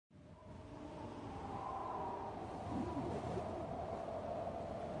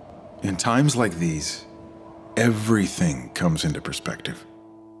In times like these, everything comes into perspective.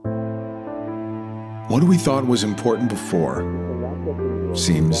 What we thought was important before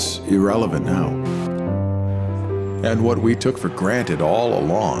seems irrelevant now. And what we took for granted all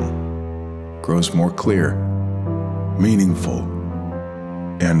along grows more clear, meaningful,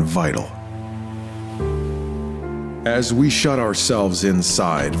 and vital. As we shut ourselves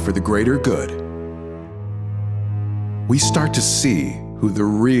inside for the greater good, we start to see who the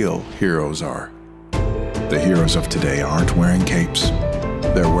real heroes are. The heroes of today aren't wearing capes.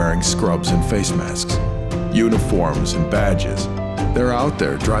 They're wearing scrubs and face masks, uniforms and badges. They're out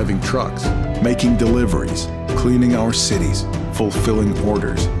there driving trucks, making deliveries, cleaning our cities, fulfilling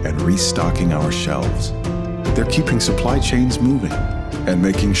orders, and restocking our shelves. They're keeping supply chains moving and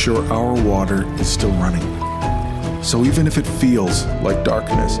making sure our water is still running. So even if it feels like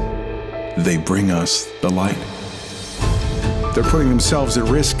darkness, they bring us the light. They're putting themselves at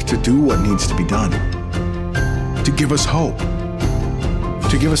risk to do what needs to be done, to give us hope,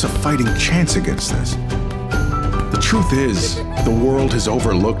 to give us a fighting chance against this. The truth is, the world has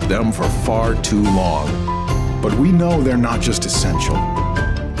overlooked them for far too long. But we know they're not just essential,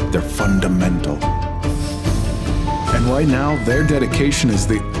 they're fundamental. And right now, their dedication is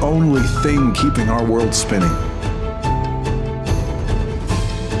the only thing keeping our world spinning.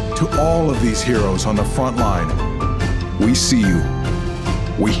 To all of these heroes on the front line, we see you,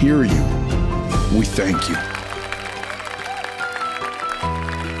 we hear you, we thank you.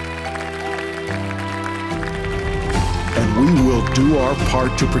 And we will do our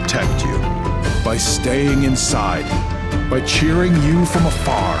part to protect you by staying inside, by cheering you from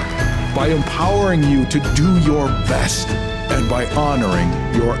afar, by empowering you to do your best, and by honoring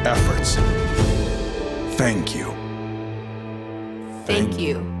your efforts. Thank you. Thank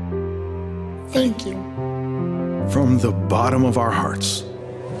you. Thank you. From the bottom of our hearts,